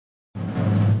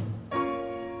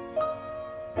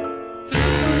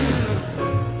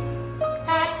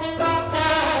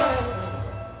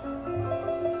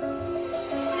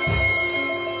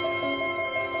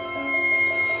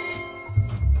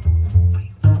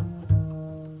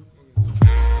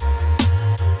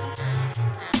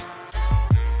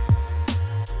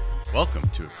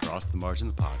to Across the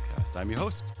Margin podcast. I'm your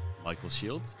host, Michael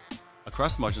Shields.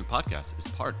 Across the Margin podcast is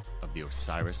part of the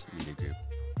Osiris Media Group.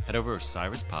 Head over to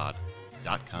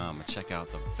osirispod.com and check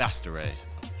out the vast array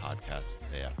of podcasts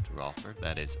they have to offer.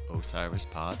 That is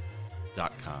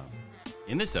osirispod.com.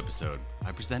 In this episode,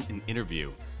 I present an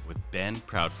interview with Ben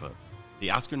Proudfoot,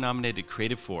 the Oscar-nominated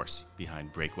creative force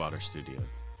behind Breakwater Studios.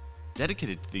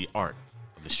 Dedicated to the art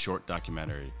of the short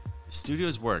documentary, the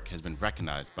studio's work has been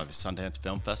recognized by the Sundance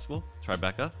Film Festival,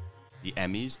 Tribeca, the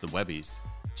Emmys, the Webbies,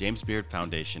 James Beard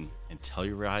Foundation, and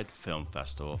Telluride Film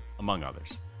Festival, among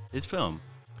others. His film,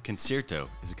 A Concerto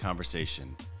is a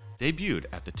Conversation, debuted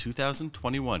at the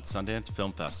 2021 Sundance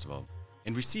Film Festival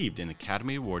and received an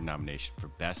Academy Award nomination for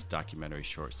Best Documentary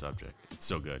Short Subject. It's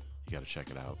so good, you gotta check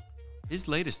it out. His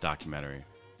latest documentary,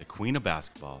 The Queen of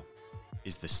Basketball,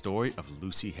 is the story of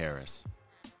Lucy Harris,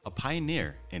 a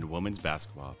pioneer in women's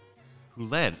basketball who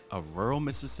led a rural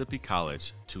Mississippi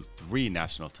college to 3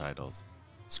 national titles,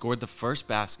 scored the first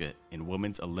basket in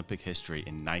women's Olympic history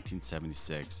in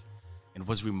 1976, and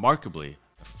was remarkably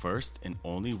the first and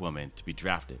only woman to be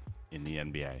drafted in the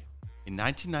NBA. In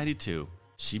 1992,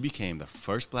 she became the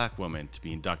first black woman to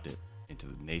be inducted into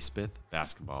the Naismith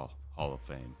Basketball Hall of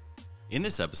Fame. In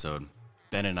this episode,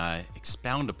 Ben and I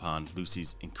expound upon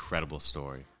Lucy's incredible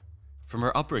story. From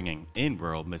her upbringing in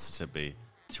rural Mississippi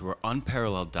to her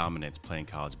unparalleled dominance playing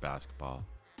college basketball,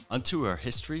 unto her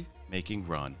history-making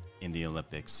run in the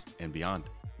Olympics and beyond.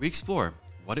 We explore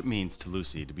what it means to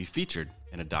Lucy to be featured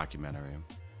in a documentary,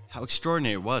 how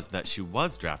extraordinary it was that she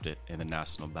was drafted in the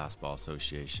National Basketball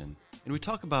Association, and we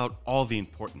talk about all the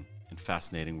important and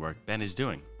fascinating work Ben is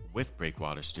doing with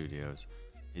Breakwater Studios,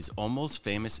 his almost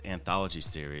famous anthology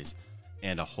series,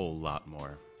 and a whole lot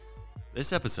more.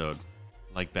 This episode,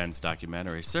 like Ben's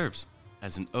documentary, serves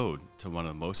as an ode to one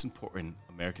of the most important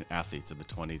American athletes of the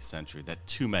 20th century that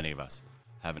too many of us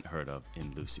haven't heard of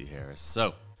in Lucy Harris.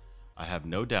 So, I have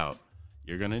no doubt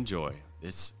you're going to enjoy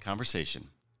this conversation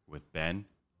with Ben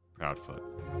Proudfoot.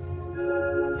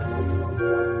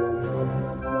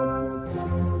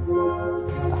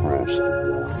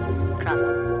 Across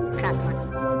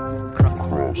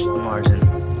the margin.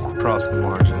 Across the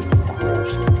margin.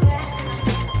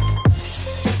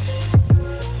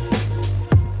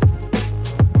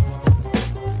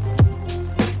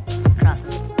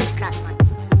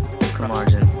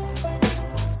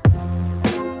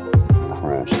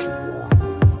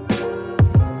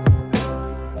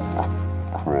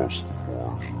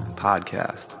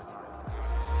 Podcast.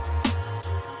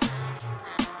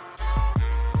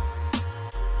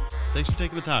 Thanks for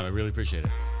taking the time. I really appreciate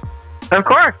it. Of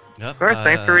course. Yep. Of course.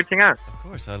 Thanks for reaching out. Of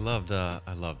course. I love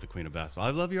The Queen of Basketball.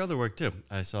 I love your other work too.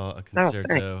 I saw A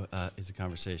Concerto is a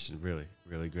Conversation. Really,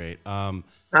 really great. Awesome.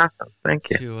 Thank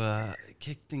you. To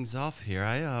kick things off here,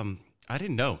 I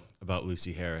didn't know about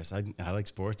Lucy Harris. I like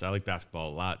sports. I like basketball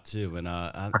a lot too, and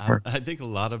I think a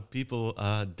lot of people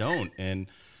don't. And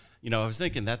I was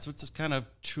thinking that's what's kind of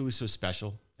truly so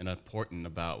special and important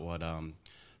about what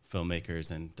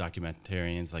filmmakers and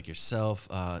documentarians like yourself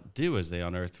do as they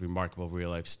unearth remarkable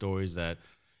real-life stories that,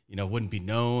 wouldn't be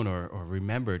known or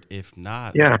remembered if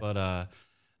not. Yeah. But,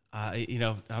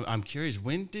 I'm curious,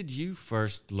 when did you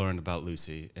first learn about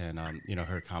Lucy and,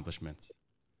 her accomplishments?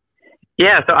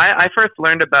 Yeah, so I first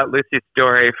learned about Lucy's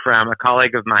story from a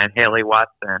colleague of mine, Haley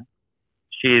Watson.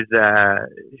 We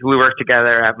work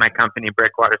together at my company,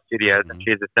 Breakwater Studios, and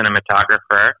she's a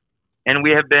cinematographer. And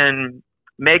we have been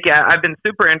I've been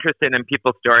super interested in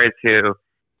people's stories who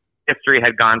history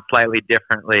had gone slightly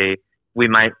differently. We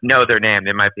might know their name;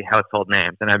 they might be household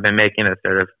names. And I've been making a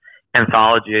sort of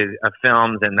anthology of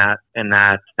films in that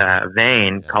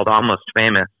vein called Almost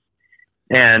Famous.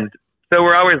 And so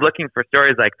we're always looking for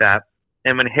stories like that.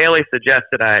 And when Haley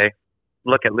suggested I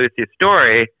look at Lucy's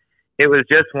story, it was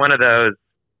just one of those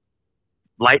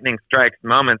lightning strikes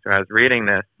moments where I was reading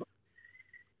this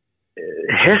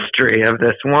history of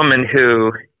this woman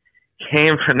who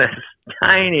came from this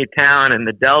tiny town in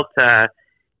the Delta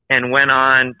and went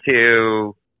on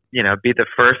to, be the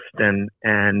first and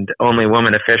only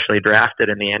woman officially drafted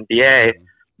in the NBA,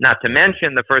 not to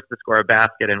mention the first to score a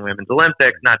basket in Women's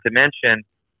Olympics, not to mention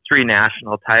 3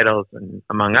 national titles, and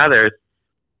among others.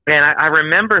 And I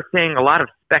remember seeing a lot of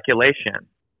speculation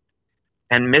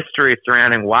and mystery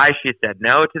surrounding why she said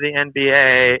no to the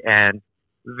NBA, and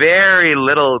very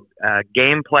little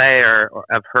gameplay or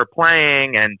of her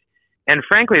playing, and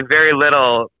frankly, very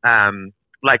little,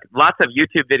 like lots of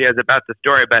YouTube videos about the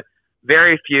story, but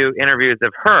very few interviews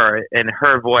of her in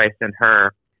her voice and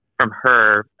from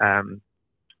her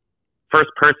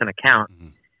first-person account.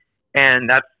 Mm-hmm. And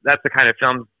that's the kind of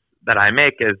films that I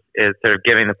make is sort of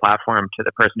giving the platform to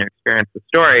the person who experienced the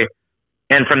story.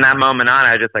 And from that moment on,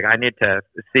 I was just like, I need to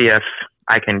see if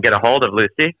I can get a hold of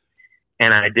Lucy.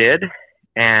 And I did,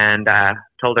 and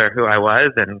told her who I was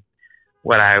and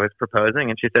what I was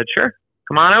proposing. And she said, sure,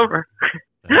 come on over.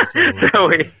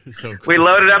 So we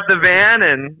loaded up the van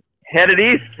and headed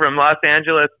east from Los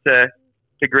Angeles to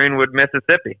Greenwood,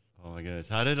 Mississippi. Oh my goodness!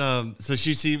 How did So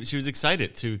she was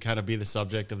excited to kind of be the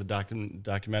subject of the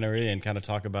documentary and kind of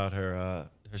talk about her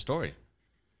story.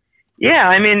 Yeah,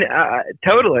 I mean,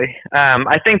 totally.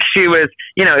 I think she was.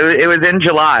 It was in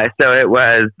July, so it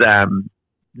was the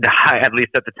high. At least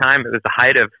at the time, it was the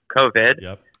height of COVID.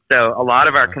 Yep. So a lot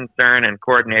of our concern and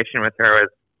coordination with her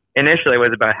was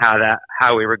about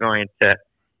how we were going to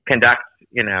conduct,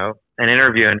 an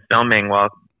interview and filming while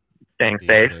staying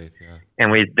safe. Yeah.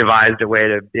 And we devised a way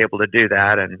to be able to do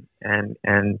that and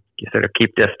sort of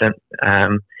keep distant.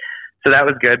 So that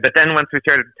was good. But then once we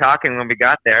started talking, when we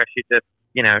got there, she just,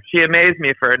 she amazed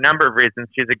me for a number of reasons.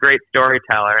 She's a great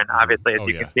storyteller, and obviously, as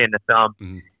you can see in the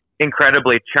film,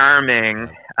 incredibly charming,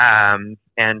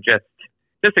 and just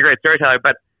a great storyteller.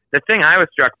 But the thing I was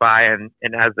struck by, and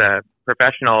as a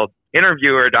professional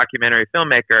interviewer, documentary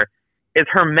filmmaker, is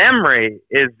her memory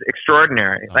is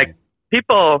extraordinary. Like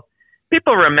people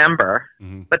remember,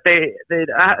 but they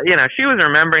she was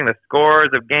remembering the scores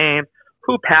of games,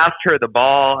 who passed her the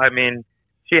ball. I mean,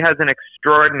 she has an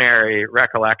extraordinary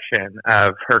recollection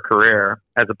of her career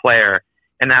as a player,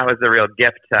 and that was the real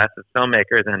gift to us as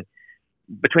filmmakers. And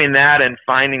between that and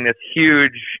finding this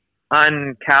huge,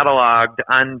 uncatalogued,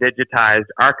 undigitized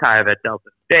archive at Delta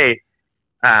State,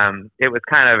 it was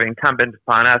kind of incumbent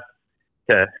upon us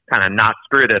to kind of not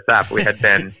screw this up. We had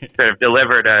been sort of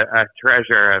delivered a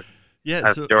treasure of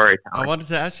storytelling. I wanted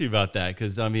to ask you about that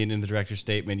because, I mean, in the director's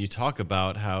statement, you talk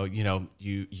about how,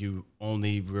 you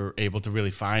only were able to really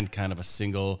find kind of a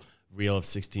single reel of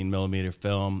 16 millimeter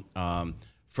film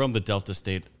from the Delta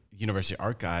State University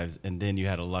archives, and then you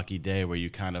had a lucky day where you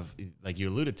kind of, like you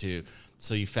alluded to,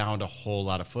 so you found a whole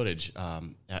lot of footage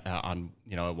on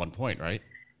at one point, right?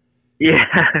 Yeah.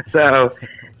 So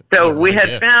we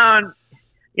had found,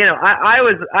 I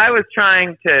was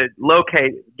trying to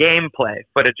locate gameplay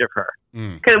footage of her.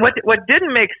 Because what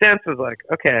didn't make sense was like,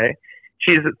 okay,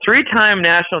 she's a 3-time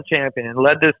national champion,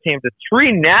 led this team to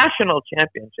 3 national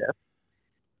championships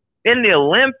in the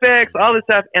Olympics, all this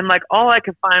stuff, and like all I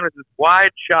could find was this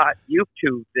wide shot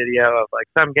YouTube video of like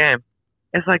some game.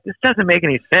 It's like, this doesn't make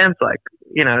any sense. Like,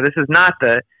 this is not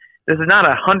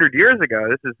 100 years ago.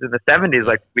 This is in the 70s.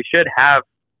 Like, we should have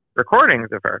recordings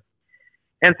of her.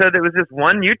 And so there was this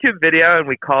one YouTube video, and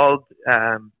we called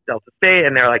Delta State,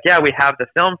 and they're like, yeah, we have the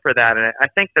film for that, and I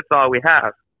think that's all we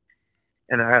have.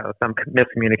 And some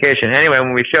miscommunication. Anyway,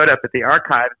 when we showed up at the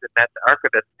archives and met the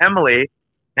archivist, Emily,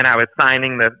 and I was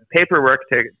signing the paperwork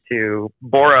to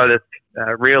borrow this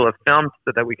reel of film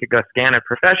so that we could go scan it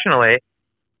professionally,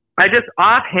 I just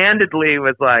offhandedly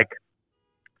was like,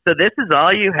 so this is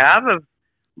all you have of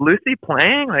Lucy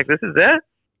playing? Like, this is it?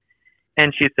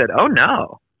 And she said, oh,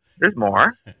 no. There's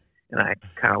more. And I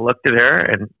kind of looked at her,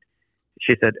 and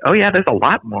she said, oh, yeah, there's a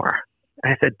lot more.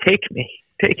 I said, take me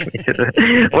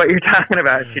to what you're talking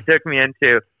about. She took me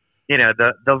into,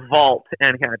 the vault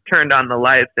and kind of turned on the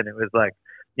lights, and it was like,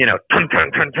 tum,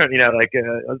 tum, tum, tum, like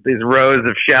these rows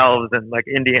of shelves and like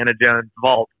Indiana Jones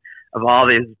vault of all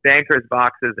these bankers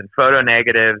boxes and photo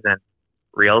negatives and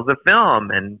reels of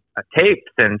film and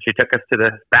tapes. And she took us to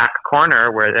the back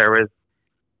corner where there was,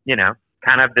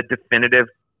 kind of the definitive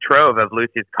trove of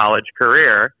Lucy's college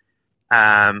career,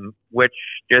 which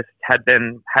just had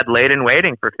laid in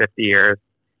waiting for 50 years,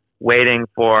 waiting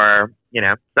for,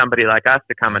 somebody like us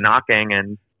to come a knocking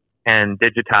and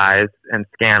digitize and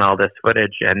scan all this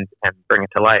footage and bring it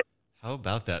to light. How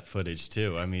about that footage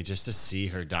too? I mean, just to see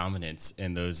her dominance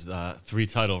in those 3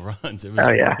 title runs, it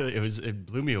was it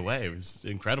blew me away. It was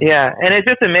incredible. Yeah. And it's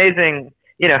just amazing,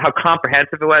 how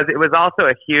comprehensive it was. It was also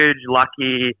a huge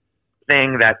lucky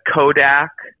thing that Kodak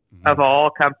of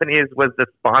all companies was the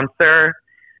sponsor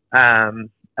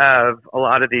of a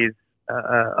lot of these.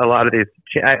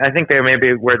 I think they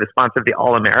maybe were the sponsor of the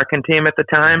All-American team at the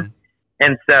time,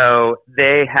 and so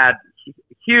they had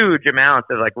huge amounts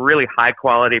of like really high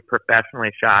quality,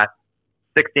 professionally shot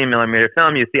 16 millimeter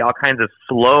film. You see all kinds of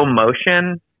slow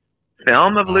motion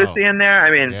film of Lucy in there. I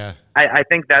mean, I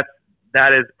think that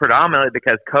is predominantly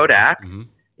because Kodak,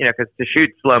 because to shoot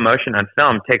slow motion on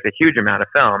film takes a huge amount of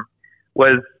film,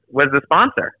 was the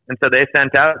sponsor. And so they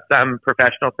sent out some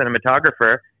professional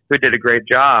cinematographer who did a great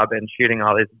job in shooting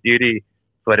all this beauty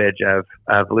footage of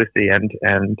Lucy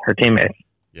and her teammates.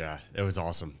 Yeah, it was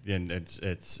awesome. And it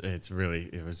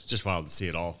was just wild to see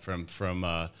it all from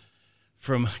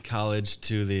from college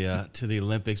to the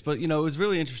Olympics. But, it was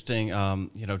really interesting,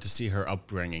 to see her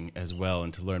upbringing as well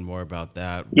and to learn more about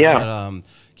that. Yeah. Can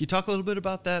you talk a little bit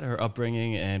about that, her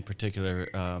upbringing, and in particular,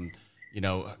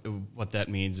 what that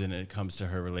means when it comes to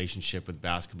her relationship with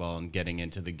basketball and getting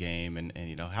into the game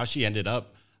and how she ended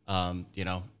up,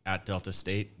 at Delta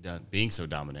State being so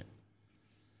dominant?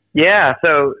 Yeah.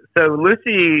 So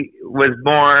Lucy was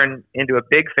born into a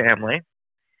big family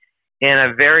in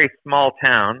a very small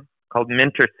town called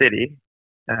Minter City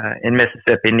in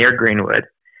Mississippi near Greenwood.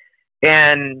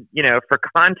 And, for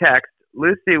context,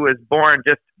 Lucy was born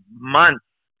just months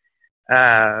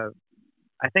after,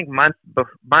 I think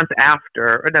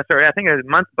it was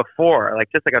months before,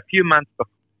 just a few months before,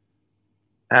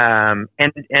 and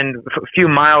a few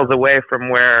miles away from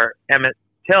where Emmett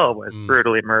Till was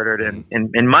brutally murdered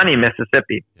in Money,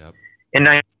 Mississippi, in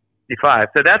 1965.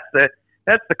 So that's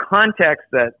the context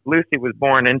that Lucy was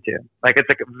born into.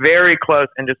 It's very close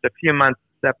and just a few months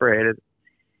separated.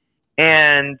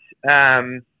 And,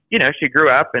 she grew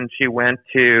up and she went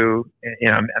to,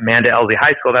 Amanda Elsie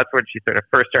High School. That's where she sort of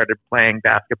first started playing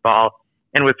basketball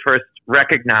and was first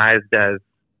recognized as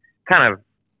kind of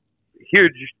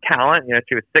huge talent.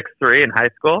 She was 6'3" in high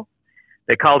school.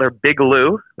 They called her Big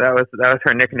Lou. That was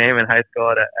her nickname in high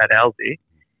school at Elsie.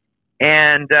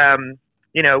 And,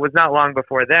 it was not long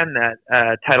before then that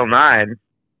Title IX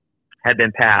had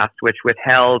been passed, which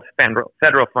withheld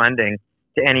federal funding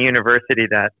to any university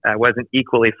that wasn't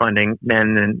equally funding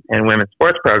men and women's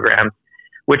sports programs,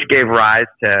 which gave rise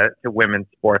to women's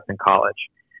sports in college.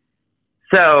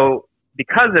 So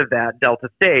because of that, Delta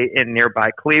State in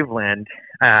nearby Cleveland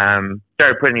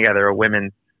started putting together a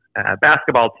women's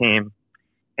basketball team,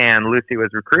 and Lucy was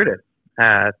recruited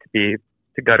to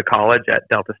go to college at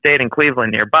Delta State in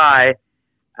Cleveland nearby.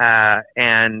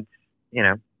 And,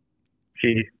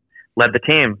 she led the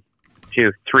team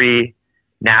to 3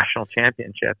 national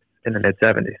championships in the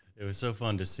mid-'70s. It was so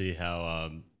fun to see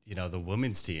how, the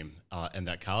women's team and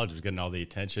that college was getting all the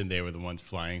attention. They were the ones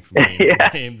flying from game to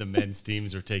game. The men's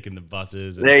teams were taking the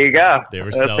buses. There you go. They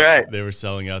were They were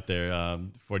selling out their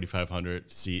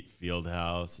 4,500 seat field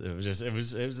house. It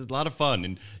was a lot of fun,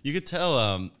 and you could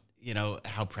tell,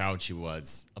 how proud she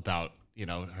was about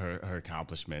her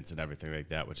accomplishments and everything like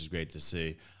that, which is great to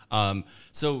see.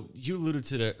 So you alluded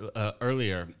to it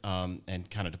earlier, and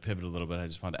kind of to pivot a little bit, I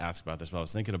just wanted to ask about this while I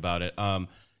was thinking about it.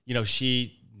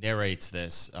 She narrates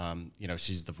this,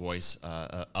 she's the voice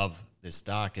of this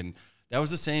doc, and that was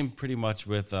the same pretty much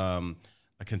with a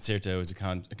concerto as a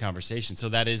conversation. So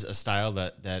that is a style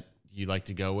that you like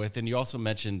to go with. And you also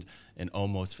mentioned an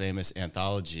Almost Famous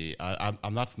anthology.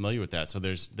 I'm not familiar with that. So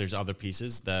there's other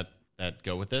pieces that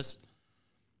go with this?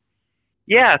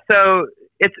 Yeah, so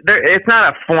it's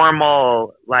not a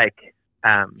formal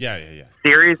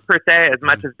series per se, as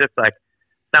much as just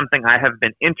something I have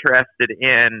been interested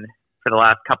in for the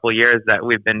last couple of years that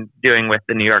we've been doing with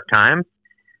the New York Times.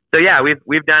 So yeah,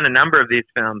 we've done a number of these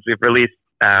films. We've released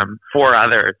 4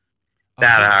 others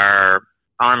that are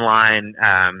online.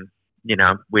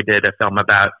 We did a film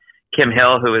about Kim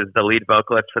Hill, who is the lead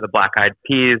vocalist for the Black Eyed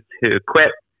Peas, who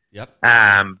quit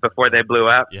before they blew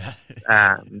up. Yeah.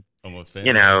 Almost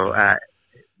Famous.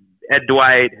 Ed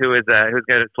Dwight, who's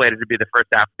slated to be the first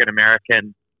African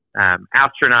American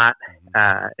astronaut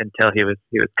until he was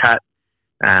cut.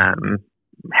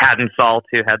 Haddon Salt,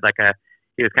 who had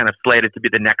he was kind of slated to be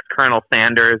the next Colonel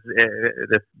Sanders,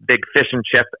 this big fish and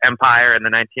chip empire in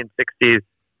the 1960s,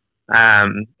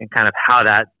 and kind of how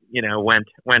that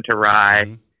went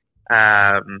awry.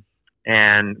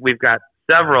 And we've got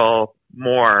several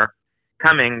more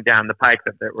coming down the pike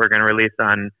that we're going to release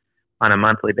on a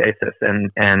monthly basis,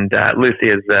 and Lucy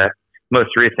is the most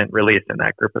recent release in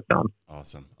that group of films.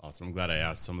 Awesome. I'm glad I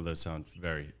asked. Some of those sound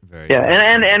very, very. Yeah,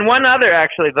 and one other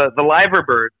actually, the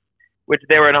Liverbirds, which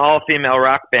they were an all-female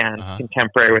rock band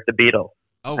contemporary with the Beatles.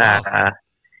 Oh wow!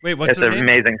 Wait, what's their name? It's an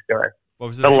amazing story. What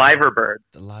was the Liverbirds?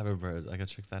 The Liverbirds. I gotta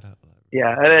check that out.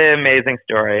 Yeah, an amazing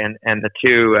story, and the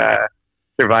 2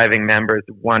 surviving members,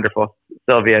 wonderful.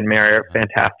 Sylvia and Mary are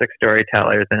fantastic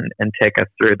storytellers, and take us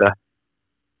through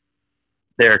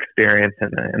their experience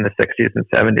in the 60s and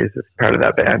 70s as part of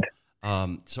that band.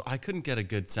 So I couldn't get a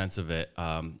good sense of it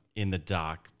in the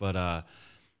doc, but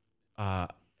how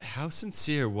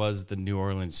sincere was the New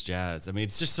Orleans Jazz? I mean,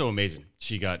 it's just so amazing.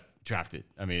 She got drafted.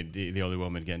 I mean, the only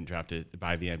woman getting drafted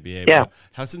by the NBA. Yeah. But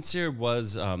how sincere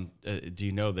was, do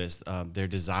you know this, their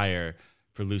desire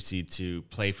for Lucy to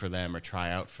play for them or try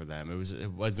out for them?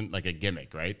 It wasn't like a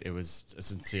gimmick, right? It was a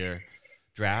sincere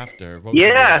draft, or what was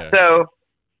so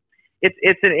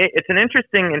it's an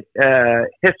interesting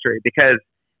history because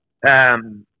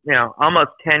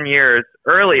almost 10 years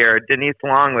earlier, Denise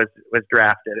Long was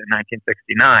drafted in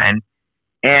 1969,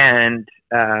 and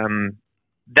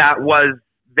that was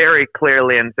very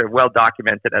clearly and sort of well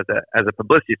documented as a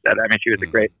publicity stunt. I mean, she was a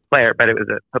great player, but it was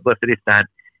a publicity stunt,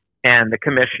 and the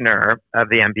commissioner of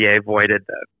the NBA voided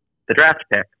the draft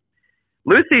pick.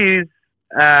 Lucy's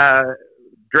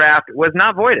draft was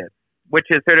not voided, which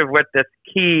is sort of what this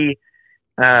key,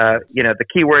 the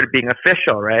key word being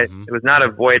official, right? Mm-hmm. It was not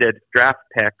a voided draft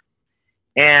pick.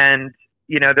 And,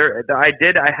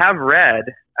 I have read,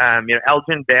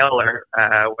 Elgin Baylor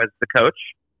was the coach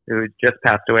who just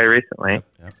passed away recently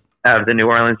of the New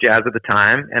Orleans Jazz at the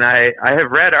time. And I have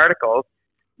read articles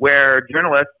where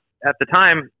journalists at the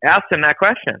time asked him that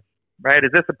question, right?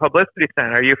 Is this a publicity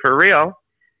stunt? Are you for real?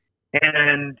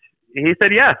 And he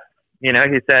said yes. He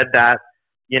said that,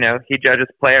 he judges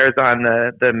players on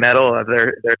the metal of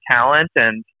their talent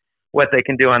and what they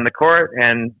can do on the court.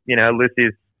 And,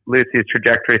 Lucy's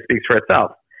trajectory speaks for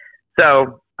itself.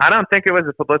 So I don't think it was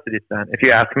a publicity stunt, if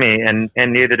you ask me. And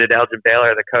neither did Elgin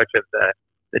Baylor, the coach of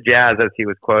the Jazz, as he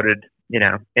was quoted,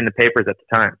 in the papers at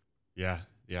the time. Yeah.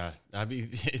 Yeah. I mean,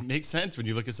 it makes sense when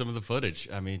you look at some of the footage.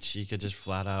 I mean, she could just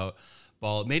flat out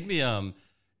ball. It made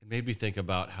me think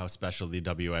about how special the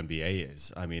WNBA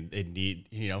is. I mean,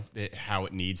 how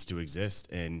it needs to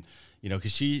exist. And,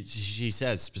 because she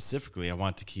says specifically, I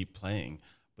want to keep playing,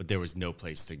 but there was no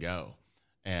place to go.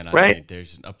 And I think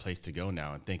there's a place to go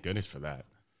now. And thank goodness for that.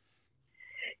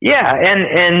 Yeah.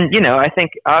 And I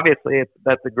think obviously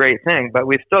that's a great thing, but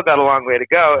we've still got a long way to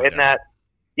go in that,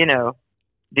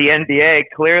 the NBA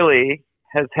clearly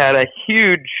has had a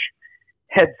huge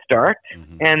head start,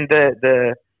 and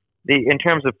the in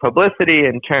terms of publicity,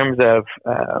 in terms of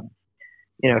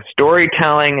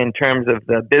storytelling, in terms of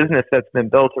the business that's been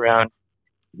built around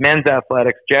men's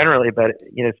athletics generally, but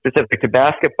specific to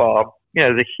basketball,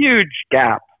 there's a huge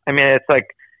gap. I mean, it's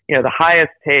like the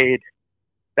highest paid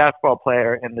basketball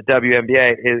player in the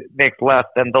WNBA makes less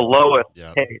than the lowest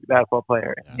paid basketball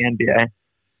player in the NBA.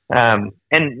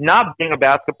 And not being a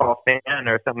basketball fan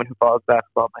or someone who follows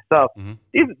basketball myself,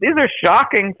 these are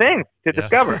shocking things to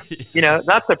discover.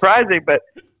 Not surprising, but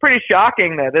pretty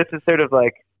shocking that this is sort of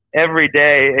like every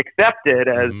day accepted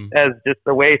as just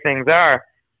the way things are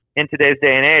in today's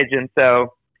day and age. And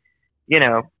so,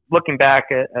 looking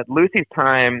back at Lucy's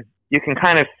time, you can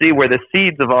kind of see where the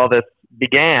seeds of all this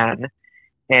began.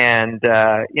 And,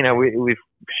 we've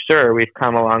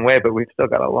come a long way, but we've still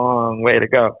got a long way to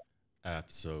go.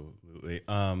 Absolutely.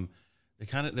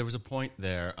 There was a point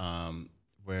there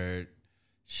where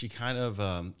she kind of,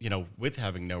 with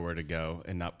having nowhere to go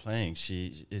and not playing,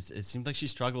 it seemed like she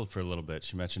struggled for a little bit.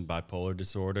 She mentioned bipolar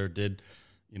disorder. Did,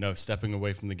 stepping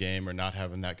away from the game or not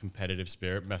having that competitive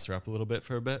spirit mess her up a little bit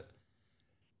for a bit?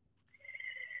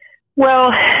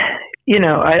 Well,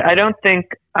 I don't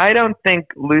think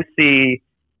Lucy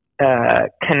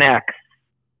connects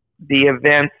the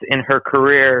events in her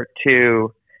career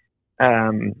to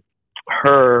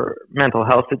her mental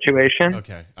health situation.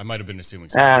 Okay, I might have been assuming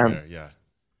something there. Yeah,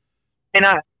 and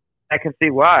I can see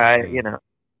why.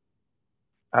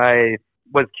 I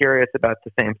was curious about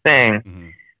the same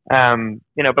thing.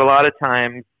 But a lot of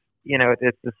times,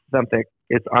 it's just something.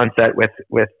 It's onset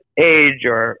with age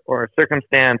or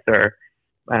circumstance or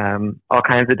all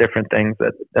kinds of different things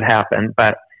that happen.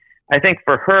 But I think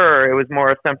for her, it was more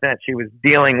of something that she was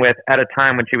dealing with at a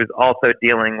time when she was also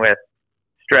dealing with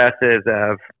stresses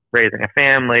of raising a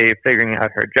family, figuring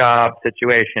out her job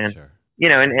situation, sure.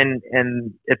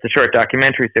 And it's a short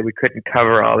documentary, so we couldn't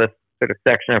cover all this sort of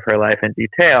section of her life in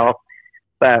detail.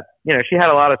 But, she had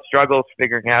a lot of struggles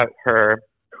figuring out her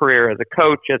career as a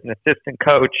coach, as an assistant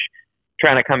coach,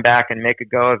 trying to come back and make a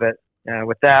go of it.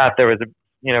 With that, there was a,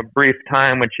 brief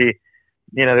time when she,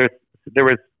 there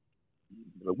was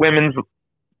women's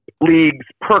leagues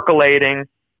percolating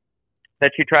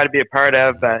that she tried to be a part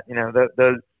of, but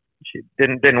those she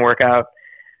didn't work out.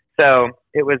 So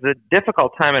it was a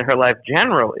difficult time in her life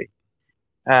generally,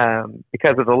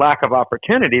 because of the lack of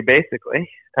opportunity, basically,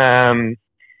 and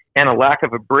a lack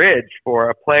of a bridge for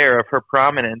a player of her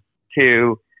prominence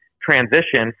to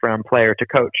transition from player to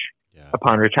coach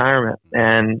upon retirement.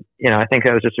 And I think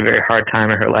that was just a very hard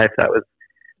time in her life. That was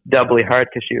doubly hard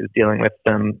because she was dealing with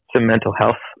some mental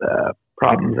health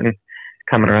problems and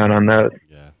coming around on those.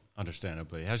 Yeah.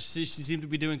 Understandably. She seemed to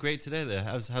be doing great today.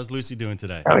 How's Lucy doing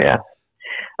today? Oh, yeah.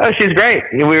 Oh, she's great.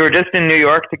 We were just in New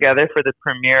York together for the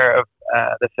premiere of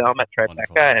the film at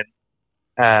Tribeca,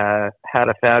 and had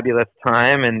a fabulous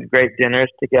time and great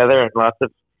dinners together and lots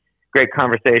of great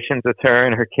conversations with her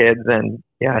and her kids. And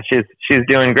yeah, she's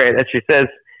doing great. As she says,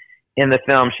 in the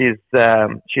film, she's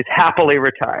happily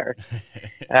retired,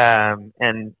 and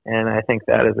I think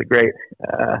that is a great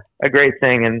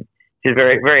thing, and she's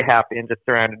very, very happy and just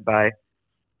surrounded by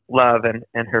love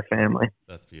and her family.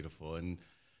 That's beautiful, and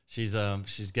she's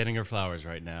getting her flowers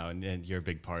right now, and you're a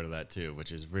big part of that too,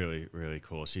 which is really, really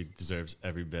cool. She deserves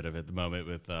every bit of it at the moment.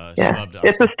 With she loved us.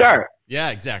 It's a start.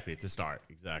 Yeah, exactly. It's a start.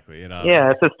 Exactly. And,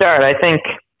 yeah, it's a start. I think,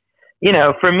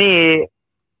 for me,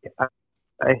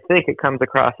 I think it comes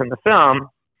across in the film.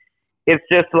 It's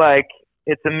just like,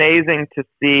 it's amazing to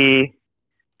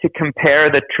compare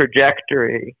the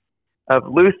trajectory of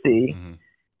Lucy mm-hmm.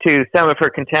 to some of her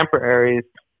contemporaries,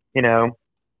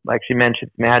 like she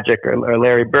mentioned, Magic or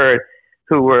Larry Bird,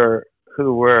 who were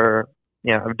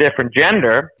of different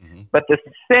gender, mm-hmm. but the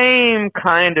same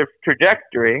kind of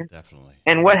trajectory. Definitely.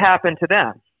 And what happened to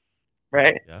them,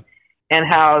 right? Yeah. And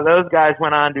how those guys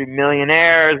went on to be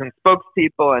millionaires and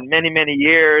spokespeople in many, many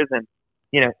years, and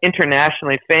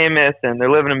internationally famous, and they're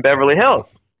living in Beverly Hills.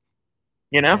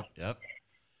 Yep.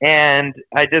 And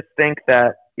I just think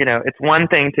that it's one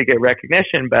thing to get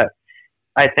recognition, but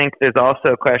I think there's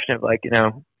also a question of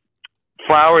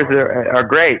flowers are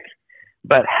great,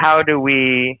 but how do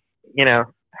we,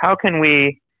 how can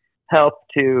we help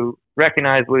to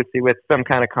recognize Lucy with some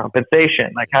kind of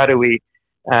compensation? Like, how do we,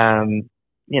 so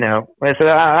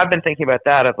I've been thinking about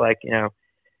that of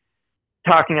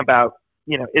talking about,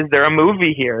 is there a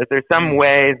movie here? Is there some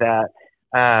way that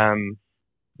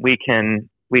we can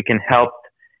help,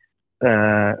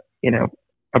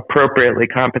 appropriately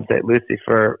compensate Lucy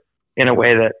in a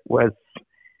way that was,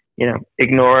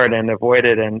 ignored and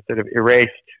avoided and sort of erased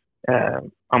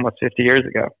almost 50 years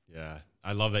ago. Yeah.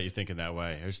 I love that you're thinking that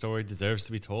way. Her story deserves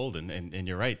to be told, and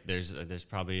you're right. There's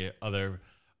probably other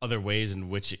ways in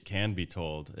which it can be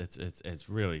told. It's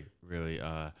really, really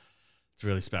it's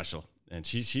really special, and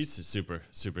she's super,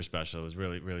 super special. It was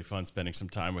really, really fun spending some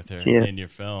time with her in your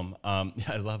film.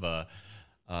 I love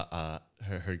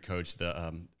her coach,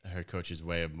 her coach's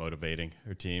way of motivating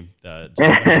her team.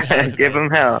 Give them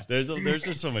hell. There's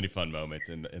just so many fun moments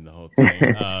in the whole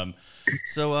thing.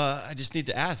 So I just need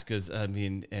to ask, because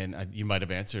you might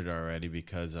have answered already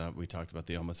because we talked about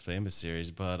the Almost Famous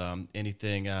series. But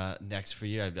anything next for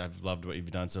you? I've loved what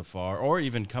you've done so far, or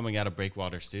even coming out of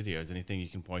Breakwater Studios. Anything you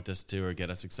can point us to or get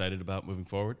us excited about moving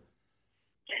forward?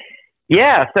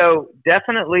 Yeah, so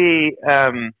definitely.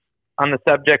 On the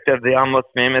subject of the Almost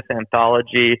Famous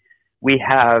anthology, we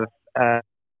have,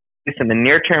 in the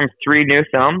near term, 3 new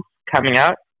films coming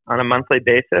out on a monthly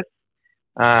basis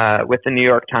with the New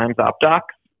York Times OpDocs.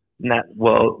 And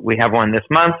we have one this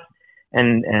month,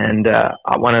 and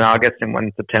one in August and one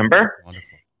in September. Wonderful.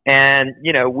 And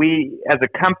we as a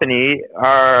company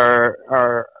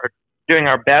are doing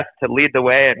our best to lead the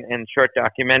way in short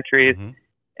documentaries, mm-hmm.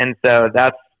 and so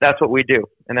that's what we do,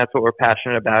 and that's what we're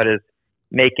passionate about, is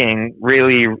making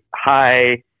really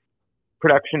high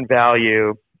production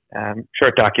value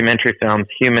short documentary films,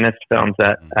 humanist films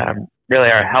that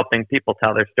really are helping people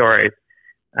tell their stories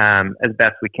as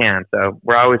best we can. So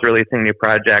we're always releasing new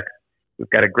projects. We've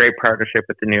got a great partnership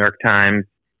with the New York Times.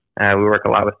 We work a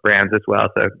lot with brands as well.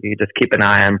 So you just keep an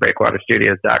eye on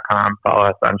breakwaterstudios.com, follow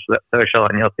us on social,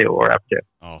 and you'll see what we're up to.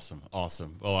 Awesome.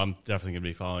 Well, I'm definitely going to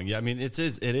be following. Yeah, I mean, it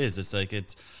is. It's like,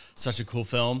 it's such a cool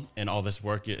film, and all this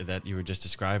work that you were just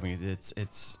describing.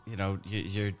 It's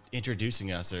you're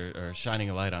introducing us or shining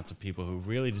a light on some people who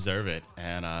really deserve it,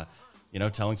 and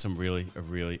telling some really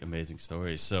amazing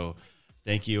stories. So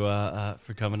thank you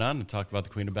for coming on and talk about the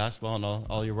Queen of Basketball and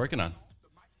all you're working on.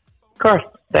 Of course.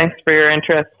 Thanks for your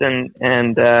interest, and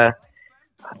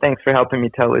thanks for helping me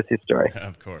tell Lucy's story.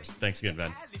 Of course. Thanks again,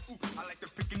 Ben. I like the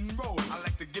pick and roll. I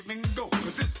like the give and go.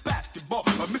 'Cause it's basketball.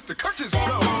 Mr. Curtis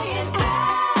Blow.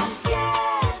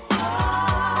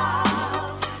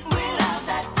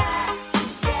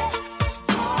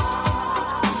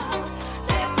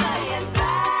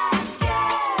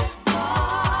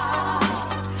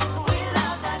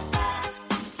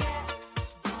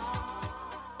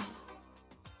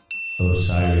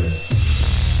 Osiris.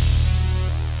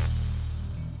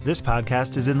 This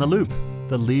podcast is In the Loop,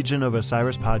 the Legion of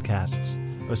Osiris podcasts.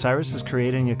 Osiris is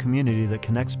creating a community that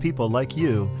connects people like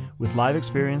you with live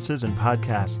experiences and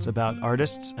podcasts about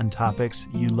artists and topics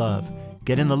you love.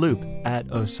 Get in the loop at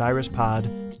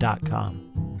osirispod.com.